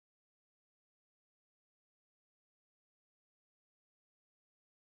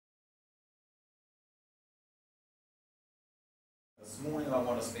This morning I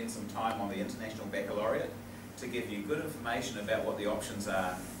want to spend some time on the International Baccalaureate to give you good information about what the options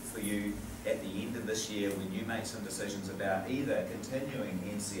are for you at the end of this year when you make some decisions about either continuing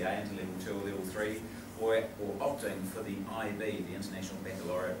NCA into Level 2 or Level 3 or opting for the IB, the International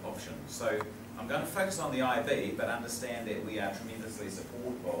Baccalaureate option. So I'm going to focus on the IB, but understand that we are tremendously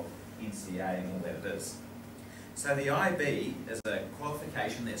supportive of NCA and all that it is. So the IB is a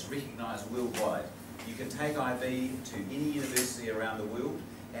qualification that's recognised worldwide. You can take IB to any university around the world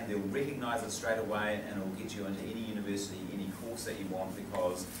and they'll recognise it straight away and it will get you into any university, any course that you want,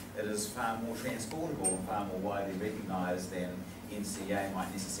 because it is far more transportable and far more widely recognised than NCA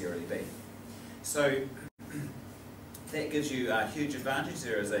might necessarily be. So that gives you a huge advantage.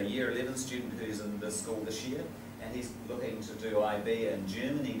 There is a Year 11 student who's in the school this year and he's looking to do IB in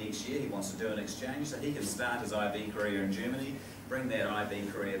Germany next year. He wants to do an exchange, so he can start his IB career in Germany, bring that IB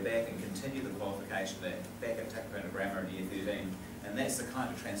career back and continue the qualification back at Takapuna Grammar in Year 13. And that's the kind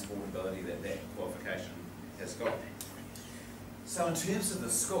of transportability that that qualification has got. So in terms of the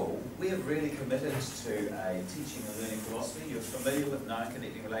school, we have really committed to a teaching and learning philosophy. You're familiar with knowing,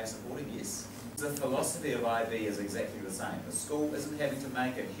 connecting, relating, supporting? Yes. The philosophy of IB is exactly the same. The school isn't having to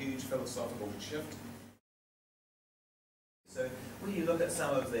make a huge philosophical shift. So when you look at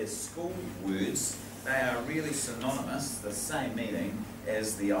some of their school words, they are really synonymous, the same meaning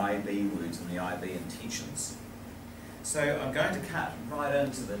as the IB words and the IB intentions. So I'm going to cut right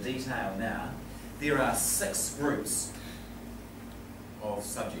into the detail now. There are 6 groups of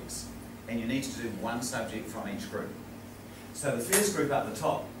subjects, and you need to do one subject from each group. So the first group up the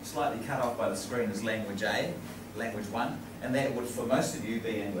top, slightly cut off by the screen, is Language A, Language 1, and that would, for most of you,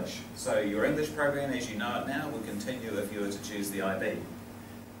 be English. So your English program, as you know it now, will continue if you were to choose the IB.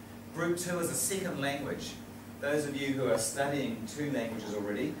 Group 2 is a second language. Those of you who are studying 2 languages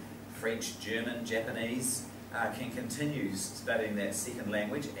already, French, German, Japanese, can continue studying that second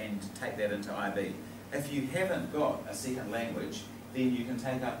language and take that into IB. If you haven't got a second language, then you can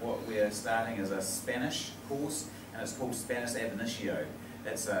take up what we're starting as a Spanish course, and it's called Spanish Ab Initio.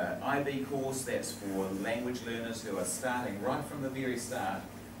 It's an IB course that's for language learners who are starting right from the very start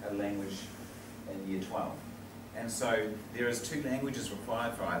a language in Year 12. And so there is 2 languages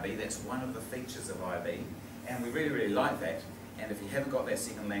required for IB. That's one of the features of IB, and we really, really like that. And if you haven't got that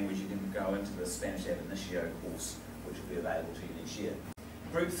second language, you can go into the Spanish Ab Initio course, which will be available to you next year.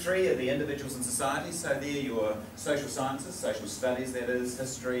 Group 3 are the individuals and society, so they're your social sciences, social studies, that is,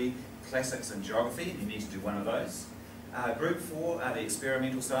 history, classics and geography. You need to do one of those. Group 4 are the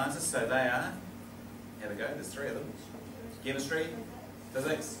experimental sciences, so they are, here we go, there's 3 of them. Chemistry,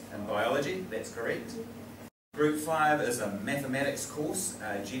 physics and biology, that's correct. Group 5 is a mathematics course,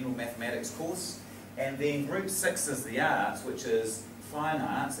 a general mathematics course. And then Group 6 is the arts, which is fine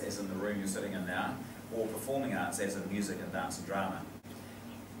arts, as in the room you're sitting in now, or performing arts, as in music and dance and drama.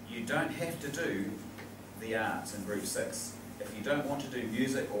 You don't have to do the arts in Group 6. If you don't want to do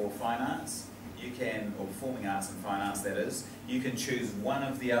music or fine arts, you can, or performing arts and fine arts that is, you can choose one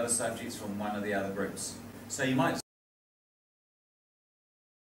of the other subjects from one of the other groups. So you might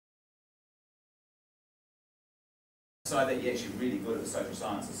decide that you're actually really good at the social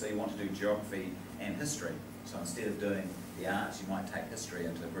sciences, so you want to do geography and history. So instead of doing the arts, you might take history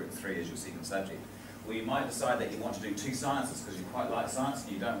into Group 3 as your second subject. Or you might decide that you want to do 2 sciences because you quite like science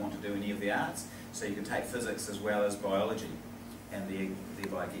and you don't want to do any of the arts, so you can take physics as well as biology and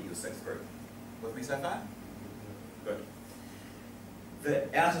thereby get your 6th group. With me so far? Good.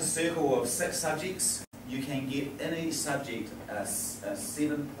 The outer circle of 6 subjects, you can get in each subject a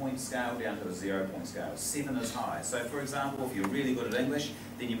 7-point scale down to a 0-point scale. 7 is high. So for example, if you're really good at English,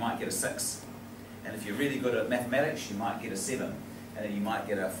 then you might get a 6. And if you're really good at mathematics, you might get a 7. And then you might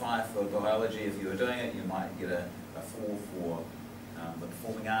get a 5 for biology if you were doing it. You might get a 4 for the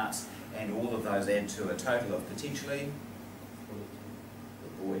performing arts. And all of those add to a total of potentially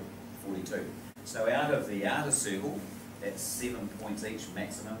 42. So out of the outer circle, that's 7 points each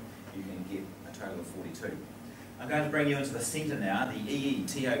maximum, you can get a total of 42. I'm going to bring you into the centre now, the EE,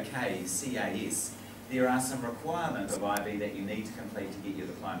 TOK, CAS. There are some requirements of IB that you need to complete to get your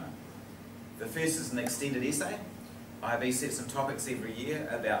diploma. The first is an extended essay. IB sets some topics every year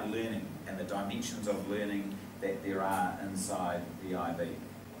about learning and the dimensions of learning that there are inside the IB.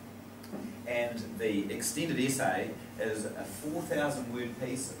 And the extended essay is a 4,000 word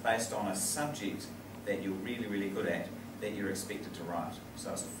piece based on a subject that you're really, really good at that you're expected to write.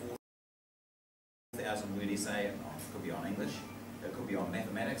 So it's a 4,000 word essay. It could be on English, it could be on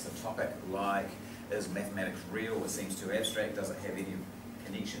mathematics, a topic like, is mathematics real? It seems too abstract, does it have any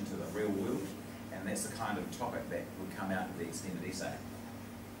connection to the real world? And that's the kind of topic that would come out of the extended essay.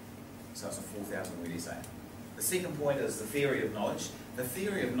 So it's a 4,000 word essay. The second point is the theory of knowledge. The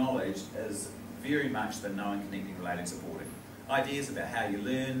theory of knowledge is very much the knowing, connecting, relating, supporting. Ideas about how you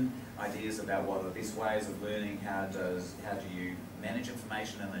learn, ideas about what are the best ways of learning, how do you manage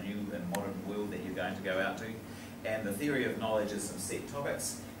information in the new and modern world that you're going to go out to. And the theory of knowledge is some set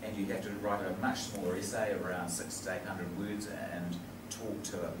topics, and you have to write a much smaller essay of around 600 to 800 words and talk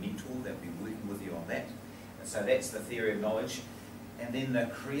to a mentor that will be working with you on that. And so that's the theory of knowledge. And then the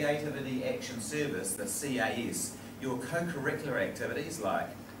Creativity Action Service, the CAS, your co-curricular activities like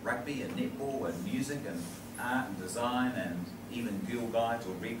rugby and netball and music and art and design and even Girl Guides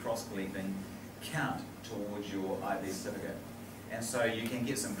or Red Cross collecting count towards your IB certificate. And so you can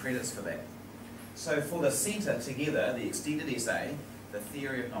get some credits for that. So for the centre together, the extended essay, the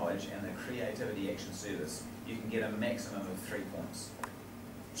theory of knowledge and the Creativity Action Service, you can get a maximum of 3 points.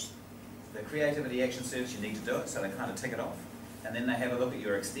 The Creativity Action Service, you need to do it, so they kind of tick it off. And then they have a look at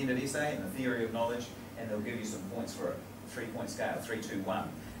your extended essay and the theory of knowledge, and they'll give you some points for it. 3-point scale, 3, 2, 1.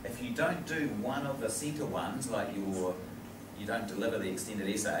 If you don't do one of the centre ones, like you don't deliver the extended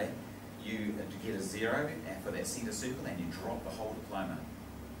essay, you get a 0 for that centre circle and you drop the whole diploma.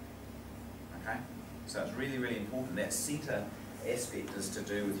 Okay? So it's really, really important. That centre aspect is to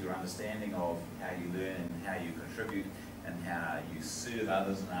do with your understanding of how you learn and how you contribute and how you serve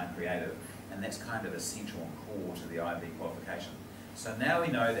others and are creative. And that's kind of essential and core to the IB qualification. So now we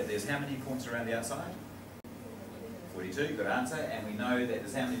know that there's how many points around the outside? 42, good answer. And we know that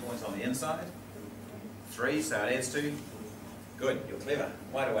there's how many points on the inside? 3, so it adds 2. Good, you're clever,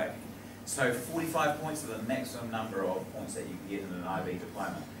 wide awake. So 45 points is the maximum number of points that you can get in an IB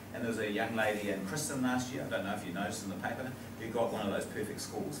diploma. And there was a young lady in Kristen last year, I don't know if you noticed in the paper, who got one of those perfect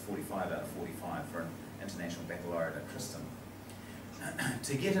scores, 45 out of 45 for an International Baccalaureate at Kristen.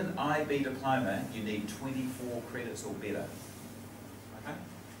 To get an IB diploma, you need 24 credits or better. Okay?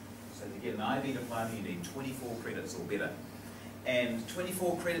 So to get an IB diploma, you need 24 credits or better. And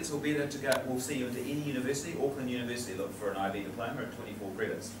 24 credits or better to go, will see you into any university. Auckland University look for an IB diploma at 24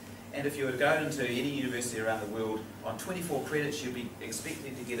 credits. And if you were to go into any university around the world, on 24 credits you'd be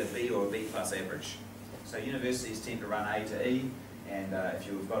expected to get a B or a B plus average. So universities tend to run A to E, and if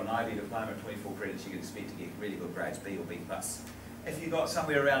you've got an IB diploma at 24 credits, you can expect to get really good grades, B or B plus. If you got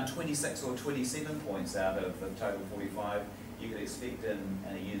somewhere around 26 or 27 points out of the total 45, you could expect in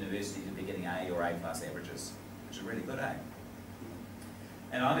a university to be getting A or A plus averages, which is really good, eh?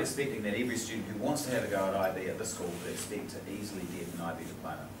 And I'm expecting that every student who wants to have a go at IB at this school would expect to easily get an IB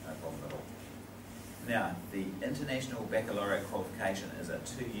diploma, no problem at all. Now, the International Baccalaureate qualification is a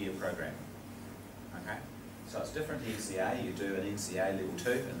 2-year program. Okay? So it's different to NCA. You do an NCA level 2,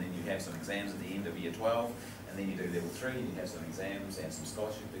 and then you have some exams at the end of year 12, and then you do level 3, and you have some exams and some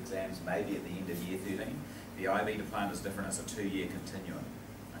scholarship exams, maybe at the end of year 13. The IB diploma is different. It's a 2-year continuum.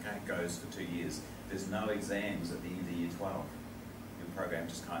 Okay? It goes for 2 years. There's no exams at the end of year 12. Your program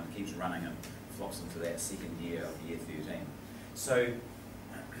just kind of keeps running and flops into that second year of year 13. So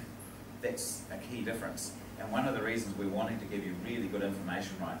that's a key difference. And one of the reasons we're wanting to give you really good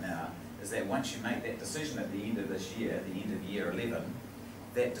information right now is that once you make that decision at the end of this year, the end of year 11,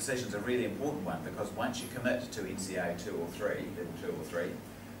 that decision's a really important one, because once you commit to NCA 2 or 3, level 2 or 3,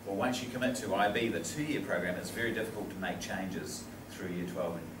 or once you commit to IB, the 2-year program, it's very difficult to make changes through year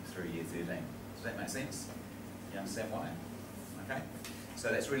 12 and through year 13. Does that make sense? You understand why? Okay? So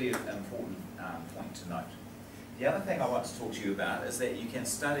that's really an important point to note. The other thing I want to talk to you about is that you can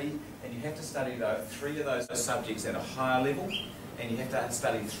study, and you have to study 3 of those subjects at a higher level, and you have to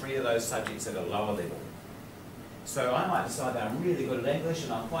study 3 of those subjects at a lower level. So I might decide that I'm really good at English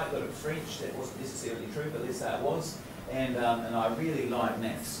and I'm quite good at French. That wasn't necessarily true, but let's say it was. And I really like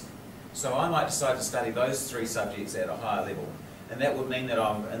maths. So I might decide to study those 3 subjects at a higher level. And that would mean that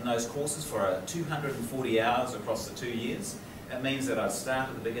I'm in those courses for 240 hours across the 2 years. It means that I'd start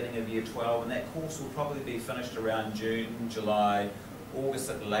at the beginning of year 12, and that course will probably be finished around June, July, August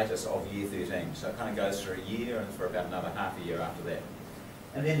at the latest of year 13. So it kind of goes for a year and for about another half a year after that.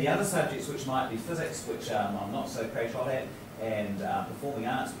 And then the other subjects, which might be physics, which I'm not so crash hot at, and performing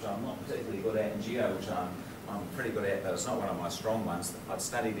arts, which I'm not particularly good at, and geo, which I'm pretty good at, but it's not one of my strong ones, I'd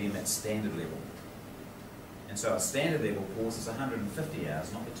study them at standard level. And so a standard level course is 150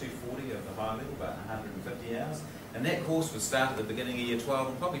 hours, not the 240 of the higher level, but 150 hours. And that course would start at the beginning of year 12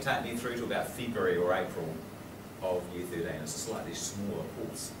 and probably take me through to about February or April of year 13. It's a slightly smaller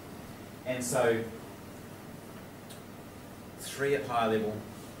course. And so 3 at higher level,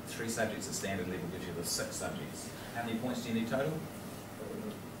 3 subjects at standard level gives you the 6 subjects. How many points do you need total?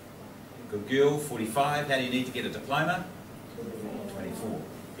 Good girl, 45. How do you need to get a diploma? 24.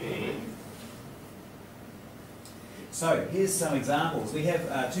 So here's some examples. We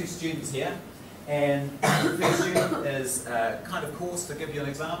have 2 students here, And the first student is a kind of course, to give you an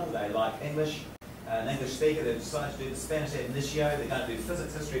example, they like English, an English speaker, they've decided to do the Spanish ad initio, they're going to do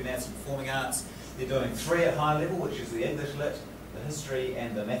physics, history, maths and performing arts. They're doing 3 at high level, which is the English lit, the history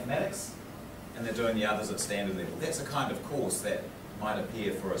and the mathematics, and they're doing the others at standard level. That's a kind of course that might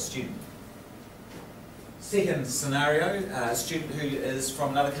appear for a student. Second scenario, a student who is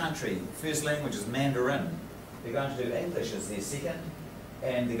from another country, first language is Mandarin. They're going to do English as their second,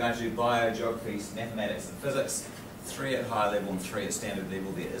 and they're going to do bio, geography, mathematics and physics, 3 at high level and 3 at standard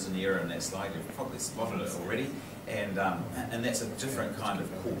level. There is an error in that slide, you've probably spotted it already, and that's a different kind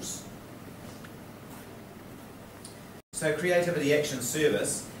of course. So creativity, action,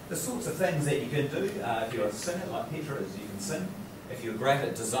 service, the sorts of things that you can do. If you're a singer like Petra is, you can sing. If you're great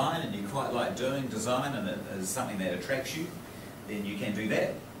at design and you quite like doing design and it is something that attracts you, then you can do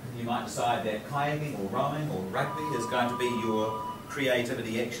that. You might decide that kayaking or rowing or rugby is going to be your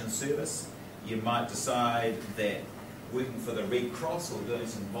creativity, action, service. You might decide that working for the Red Cross or doing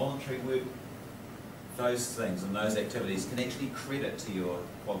some voluntary work, those things and those activities can actually credit to your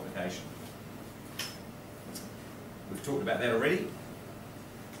qualification. We've talked about that already,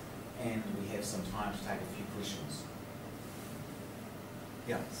 and we have some time to take a few questions.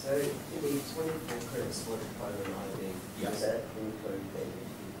 Yeah. So in the 24 credits for diploma and IB, does that include the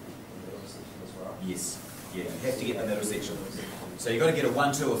middle section as well? Yes. Yeah, you have to get the middle section. So you've got to get a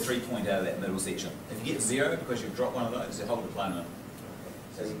 1, 2 or 3 point out of that middle section. If you get 0 because you've dropped one of those, the whole diploma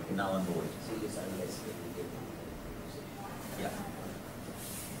is null and void. So you're saying yes, you get the middle section?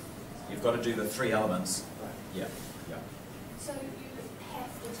 Yeah. You've got to do the 3 elements. Right. Yeah. Yeah. So you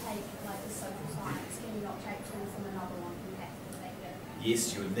have to take like the social science, can you not take two from another one, you have to take it?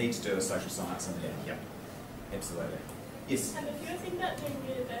 Yes, you would need to do a social science in there. Yeah. Absolutely. Yes. And if you're thinking about doing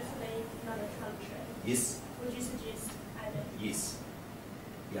university in another country, Yes. would you suggest IB? Yes.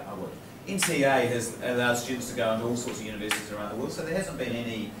 Yeah, I would. NCA has allowed students to go into all sorts of universities around the world, so there hasn't been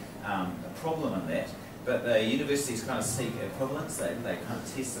any problem in that. But the universities kind of seek equivalence. They kind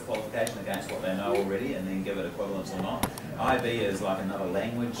of test the qualification against what they know already and then give it equivalence or not. IB is like another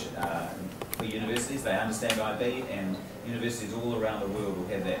language for universities. They understand IB, and universities all around the world will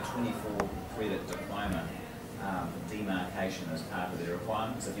have that 24 credit diploma demarcation as part of their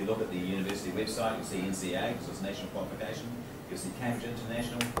requirements. If you look at the university website, you'll see NCA because it's national qualification. You'll see Cambridge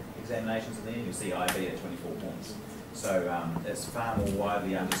International examinations in there, and you'll see IB at 24 points. So it's far more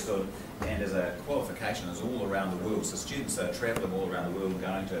widely understood, and as a qualification is all around the world. So students are travelling all around the world,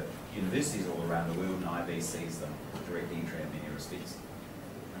 going to universities all around the world, and IB sees them direct entry in many respects.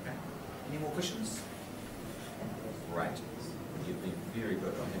 Okay. Any more questions? Great. You've been very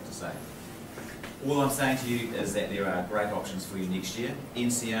good, I have to say. All I'm saying to you is that there are great options for you next year.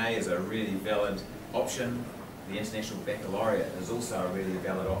 NCA is a really valid option. The International Baccalaureate is also a really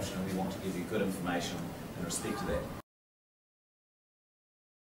valid option, and we want to give you good information in respect to that.